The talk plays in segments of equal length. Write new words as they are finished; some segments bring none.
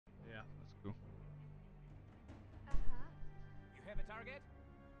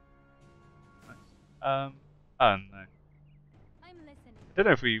Oh no. I'm listening. I don't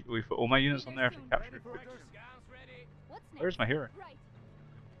know if we put all my units on there if we capture it quickly. What's next? Where's my hero? Right.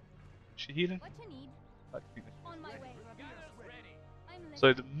 Is she healing? What you need? I think this- On my way. I'm listening.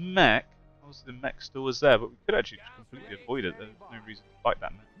 So the mech, obviously the mech still was there, but we could actually just completely avoid it. There's no reason to fight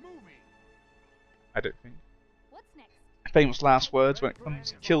that mech. I don't think. What's next? Famous last words when it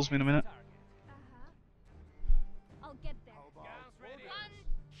comes, kills me in a minute. I'll get there. One, What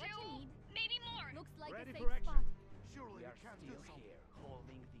you need? maybe more. Looks like Ready a for safe action. spot. Surely We you are can't do still something. here,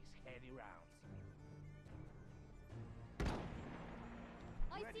 holding these heavy rounds.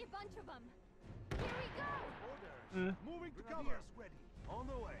 I see a bunch of them. Here we go. Order. Moving to cover. Ready. On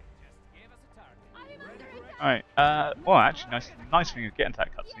the way. Just give us a target. I'm under attack. Alright, well actually nice thing of getting to that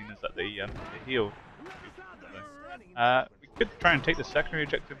cutscene is that they heal. We could try and take the secondary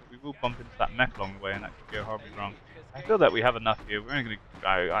objective, but we will bump into that mech along the way and that could go horribly wrong. I feel that we have enough here. We're only going to,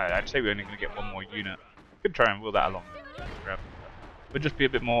 I'd say we're only going to get one more unit. We could try and wheel that along. We'll just be a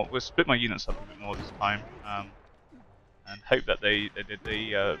bit more, we'll split my units up a bit more this time. And hope that they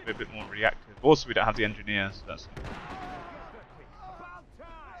be a bit more reactive. Also, we don't have the engineers. So that's About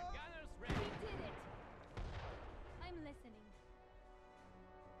time. Gunners We ready. did it. I'm listening.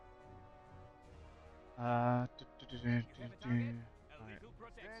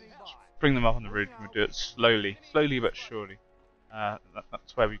 Standing by. Bring them up on the ridge. We'll do it slowly, but surely.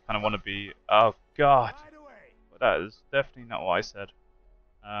 That's where we kind of want to be. Oh God, Right away. but that is definitely not what I said.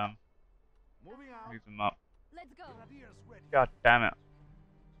 Moving out. Move them up. Let's go. Grenadiers ready. God damn it!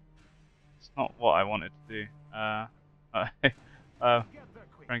 It's not what I wanted to do. Get there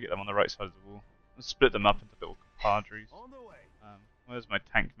quick. Try and get them on the right side of the wall. Let's split them up into little compadres. On the way. Where's my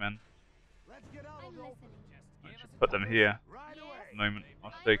tank men? Let's get out I'm of the open. listening. I should put them here Right at away. the moment, so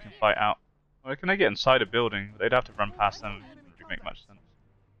they can fight out. Well, can they get inside a building? They'd have to run past them. It wouldn't make much sense.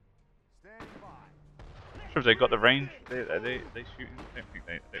 Standing by. Not sure if they got the range. Are they shooting? I don't think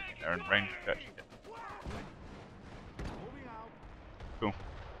they're in range to actually hit them. Moving out. Cool.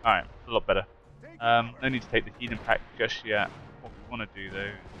 Alright, a lot better. Take No cover. need to take the healing pack just yet. What we want to do though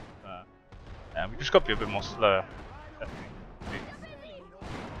is we just got to be a bit more slower. Definitely.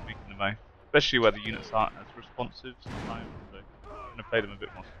 Making the most. Especially where the units aren't as responsive sometimes. So I'm going to play them a bit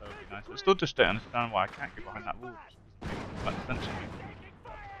more slow, would be nice. I still just don't understand why I can't get behind that wall. It just doesn't make much sense to me.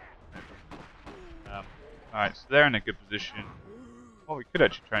 Alright, so they're in a good position. What we could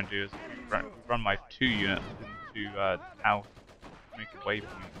actually try and do is run my 2 units into Tau, make a waypoint,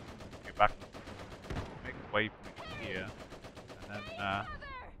 go back, make a waypoint here, and then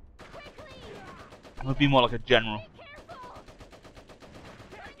it'll be more like a general.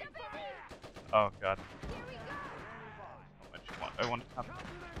 Oh god. Not much you want. I want to have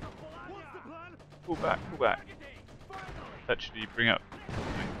What's the plan? pull back. Actually bring up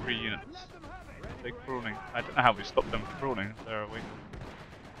like 3 units. Let them have it. They're crawling. I don't know how we stop them crawling. They're away.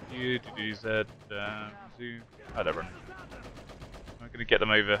 U, D, Z, Zoo. Oh, they're running. I'm gonna get them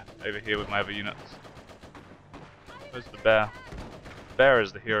over here with my other units. Where's the bear? The bear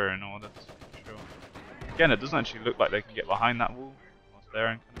is the hero in all this, for sure. Again, it doesn't actually look like they can get behind that wall whilst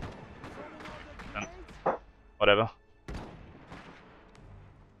they're in. Whatever.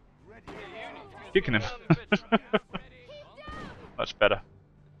 Kicking him. Much better.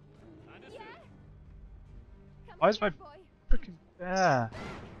 Why is my freaking bear?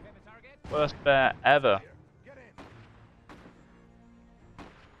 Worst bear ever. Get in.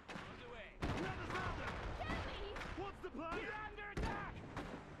 What's the plan? You're under attack.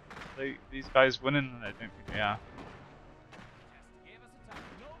 These guys winning? I don't think they are. Just give us a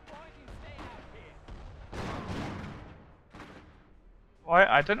target. No point in staying out here. Why?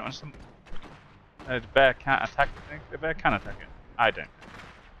 I don't know. The bear can't attack the thing. The bear can attack it. I don't.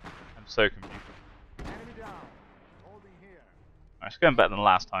 I'm so confused. Enemy down. Holding here. It's going better than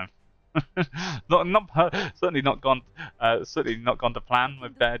last time. Certainly not gone to plan. My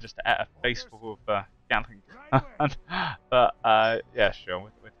bear just ate a face full of Gatling. But yeah, sure,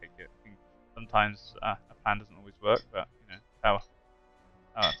 we'll take it. I think sometimes a plan doesn't always work, but you know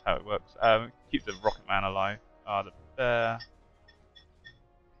that's how it works. Keep the Rocket Man alive. The bear.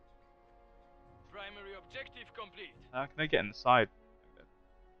 Primary objective complete. Can they get inside?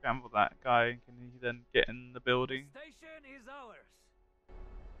 Gamble that guy. Can he then get in the building? Station is ours.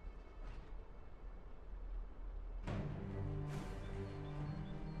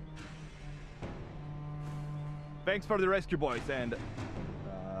 Thanks for the rescue, boys, and...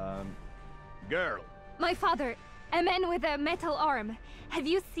 girl. My father, a man with a metal arm. Have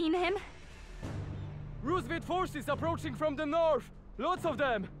you seen him? Roosevelt forces approaching from the north! Lots of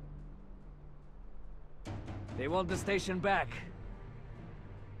them! They want the station back.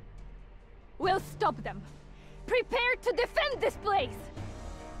 We'll stop them. Prepare to defend this place!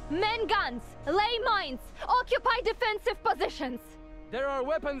 Men guns, lay mines, occupy defensive positions! There are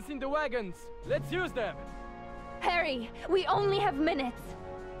weapons in the wagons. Let's use them. Harry, we only have minutes.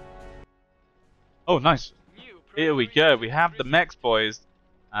 Oh, nice. Here we go. We have the mechs, boys.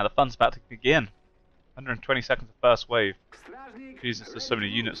 The fun's about to begin. 120 seconds of first wave. Jesus, there's so many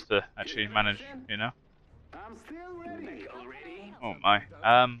units to actually manage, you know? I'm still ready. Oh my.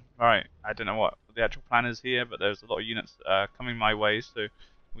 Right. I don't know what the actual plan is here, but there's a lot of units coming my way, so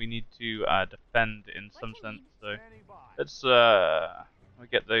we need to defend in some sense. So let's we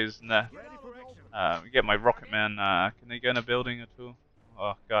get those in there. We get my rocket men. Can they go in a building at all?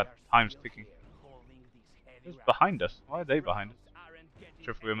 Oh god, time's ticking. Who's behind us? Why are they behind us? Not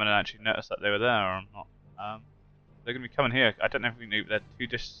sure if we were going to actually notice that they were there or not. They're going to be coming here. I don't know if we knew. They're two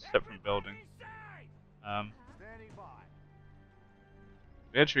different buildings.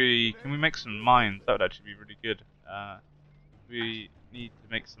 We actually, can we make some mines? That would actually be really good. We need to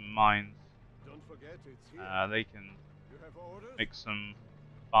make some mines. They can make some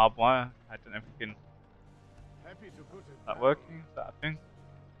barbed wire. I don't know if we can. Is that working? Is that a thing?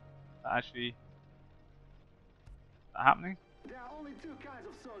 Is that actually is that happening? There are only two kinds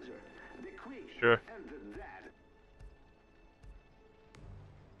of soldier, the quick Sure. and the dead.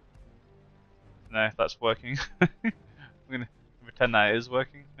 No, if that's working. I'm gonna pretend that it is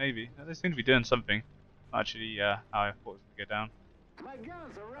working. Maybe. They seem to be doing something. Not actually how I thought it was gonna go down. My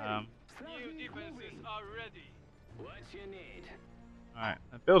guns are ready. New defenses are ready. What you need? Alright,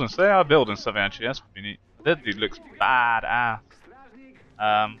 they're building. So they are building something actually. That's pretty neat. That dude looks badass.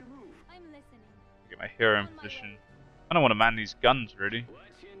 I'm listening. Get my hero in position. I don't want to man these guns really. What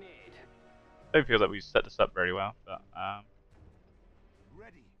you need? Don't feel that we set this up very well, but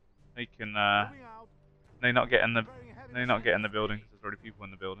they can they not get in the building. There's already people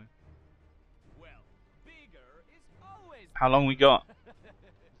in the building. Well, bigger is always. How long we got?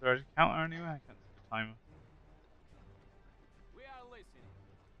 Is there a counter anywhere? I can't see the timer. We are listening.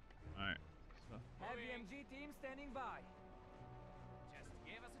 Alright. So, Heavy MG team standing by. Just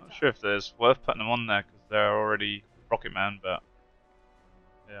give us a not time. sure if there's worth putting them on there because they're already Rocket Man, but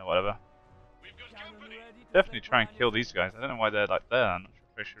yeah, whatever. Definitely try and kill these guys. I don't know why they're like there. I'm not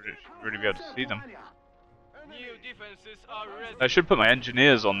sure if I should really be able to see them. New defenses are ready. I should put my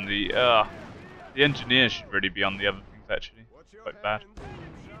engineers on the engineers should really be on the other things actually. Quite bad.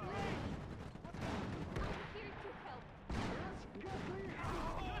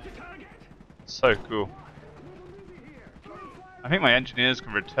 So cool. I think my engineers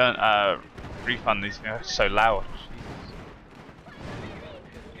can refund these things. It's so loud.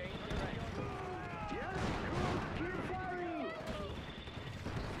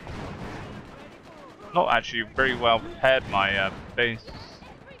 Not actually very well prepared my base.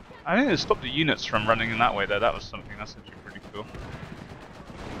 I think it stopped the units from running in that way though. That was something that's actually pretty cool.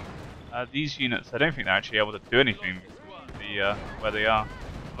 These units, I don't think they're actually able to do anything the where they are.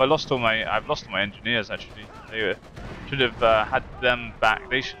 I've lost all my engineers actually. They should have had them back.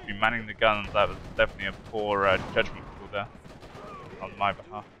 They should be manning the guns. That was definitely a poor judgment call there on my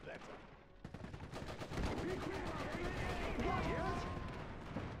behalf.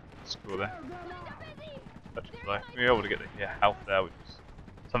 That's cool there. We're able to get the health there, which is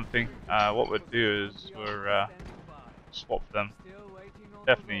something. What we'll do is we'll swap them.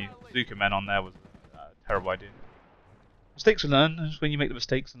 Definitely Zuka men on there was a terrible idea. Mistakes are learned. It's when you make the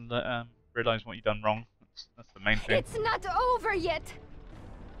mistakes and realise what you've done wrong. That's the main thing. It's not over yet!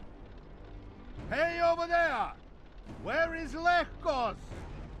 Hey, over there! Where is Lekos?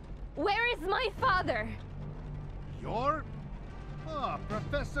 Where is my father? Your? Ah,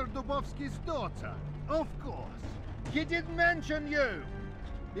 Professor Dubovsky's daughter. Of course. He didn't mention you.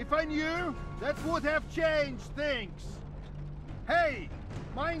 If I knew, that would have changed things. Hey,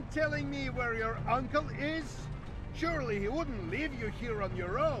 mind telling me where your uncle is? Surely he wouldn't leave you here on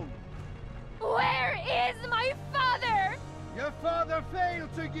your own. Where is my father? Your father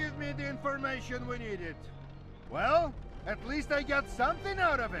failed to give me the information we needed. Well, at least I got something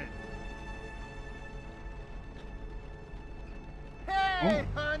out of it. Hey,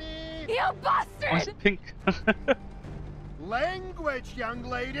 honey! You Why is bastard! it pink? Language, young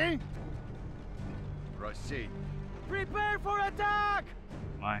lady! Proceed. Prepare for attack!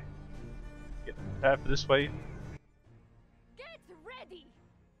 My. Get prepared for this wave. Get ready!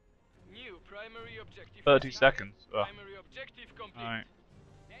 New primary objective. 30 assigned. seconds. Oh. Primary objective complete. Alright.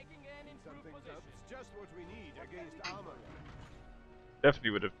 Taking an improved position. just what we need against armor.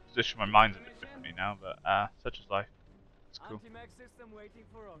 Definitely would have positioned my minds a bit differently now, but such is life. It's cool. Anti-mech system waiting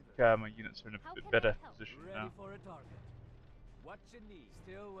for order. My units are in a How bit can I better help? position Ready now. for a target. What you need?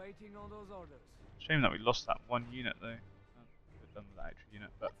 Still waiting on those orders. Shame that we lost that one unit though. Could have done with that extra unit,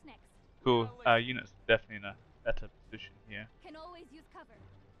 but What's next? cool. Units definitely in a better position here. Can always use cover.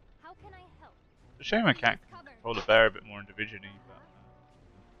 How can I help? It's a shame I can't control the bear a bit more individually, but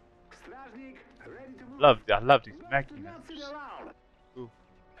I love these mech units. Cool.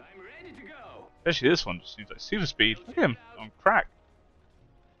 I'm ready to go. Especially this one just seems like super speed. Look at him on crack.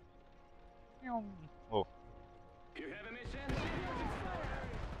 Oh, You have a mission?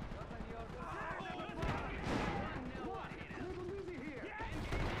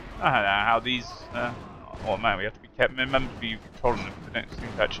 I don't know how these. Oh man, we have to be kept. Remember to be controlling them. They don't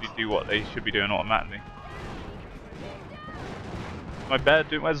seem to actually do what they should be doing automatically. My bear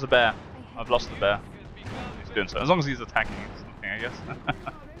doing? Where's the bear? I've lost the bear. He's doing so. As long as he's attacking something, I guess.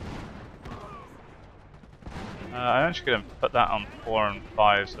 I'm actually going to put that on 4 and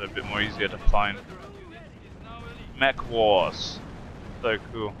 5 so they're a bit more easier to find. Mech Wars. So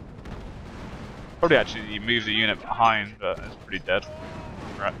cool. Probably actually move the unit behind, but it's pretty dead.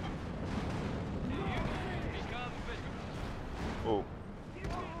 Right. Oh.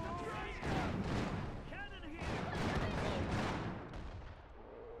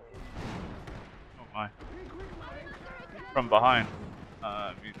 Oh my. From behind.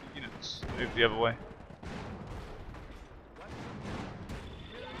 Move the units. Move the other way.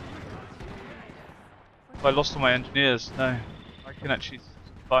 I lost all my engineers. No. I can actually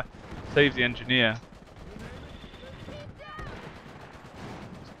save the engineer.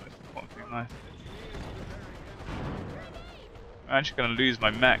 Nice. I'm actually going to lose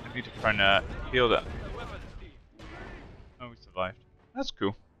my mech. I need to try and heal that. Oh, we survived. That's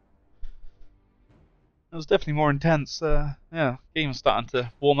cool. That was definitely more intense. Yeah, game's starting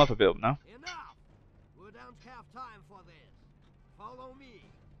to warm up a bit now. Enough! We don't have time for this. Follow me.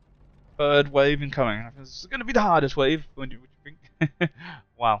 Third wave incoming. This is going to be the hardest wave. What do you think?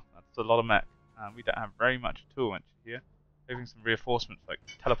 Wow, that's a lot of mech. We don't have very much at all actually here. Having some reinforcements like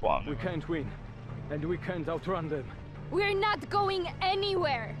teleport. We can't win, and we can't outrun them. We're not going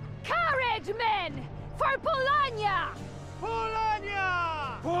anywhere. Courage, men! For Polania!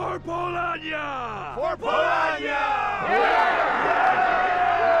 Polania! For Polania! For Polania!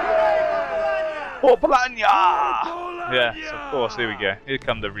 For Polania! Yes, of course. Here we go. Here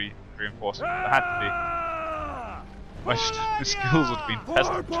come the reinforcements. It had to be. My skills would have been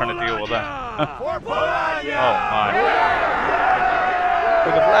tested trying to deal with that. For Polania! Oh my.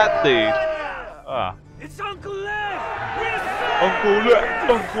 Look at that dude. Ah. It's Uncle Leg! Uncle Leg!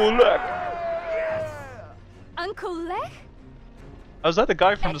 Uncle Leg! Uncle Lech? Oh, was that the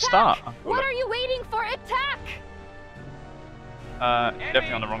guy from the start? Uncle What Leg. are you waiting for? Attack!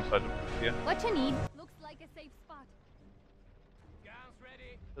 Definitely on the wrong side of here. What you need? Looks like a safe spot. Guns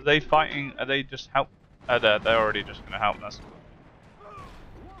ready. Are they fighting? Are they just help? They're already just going to help us.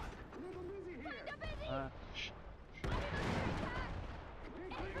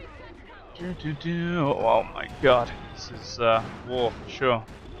 Oh my god, this is war for sure.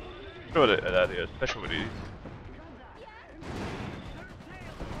 Sure they're special with these.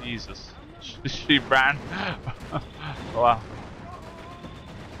 Jesus. She ran. Wow.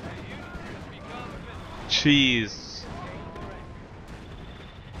 Jeez.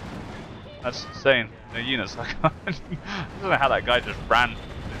 That's insane. No units. I don't know how that guy just ran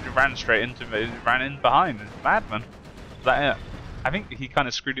straight into me. He ran in behind. It's a madman. Is that it? I think he kind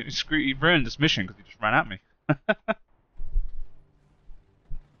of he ruined this mission because he just ran at me.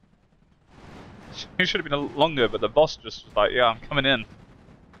 It should have been longer, but the boss just was like, yeah, I'm coming in.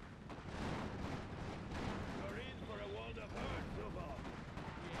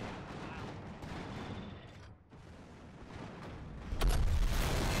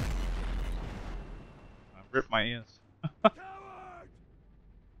 Rip my ears. The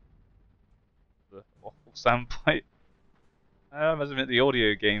awful soundbite. I must admit the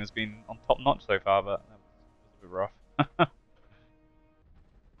audio game has been on top notch so far, but that was a bit rough.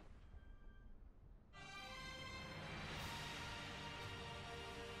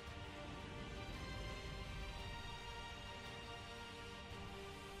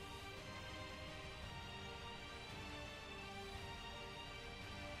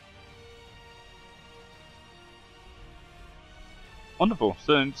 Wonderful.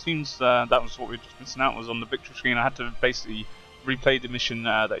 So it seems that was what we were just missing out, was on the victory screen. I had to basically replay the mission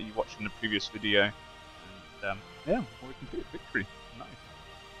that you watched in the previous video. And yeah, well, we completed victory. Nice.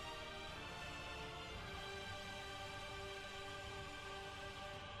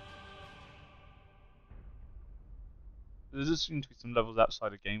 There does seem to be some levels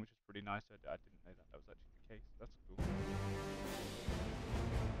outside the game, which is pretty nice. I didn't know that was actually the case. That's cool.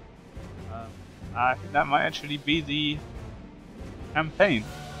 I think that might actually be the campaign.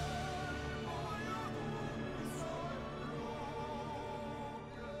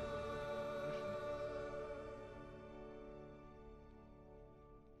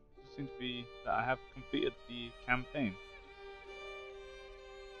 It seems to be that I have completed the campaign.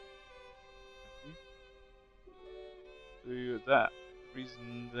 So that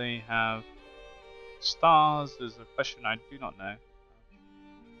reason they have stars is a question I do not know.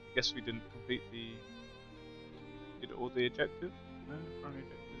 I guess we didn't complete the... Did all the objectives? No, primary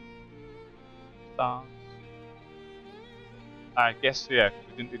objectives. Stars. I guess, yeah,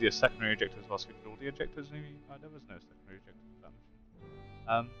 we didn't do the secondary objectives whilst we did all the objectives, maybe? There was no secondary objectives for that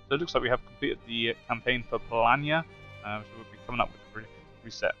mission. So it looks like we have completed the campaign for POLANIA. So we'll be coming up with a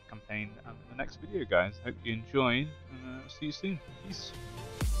reset campaign in the next video, guys. Hope you enjoyed, and see you soon. Peace.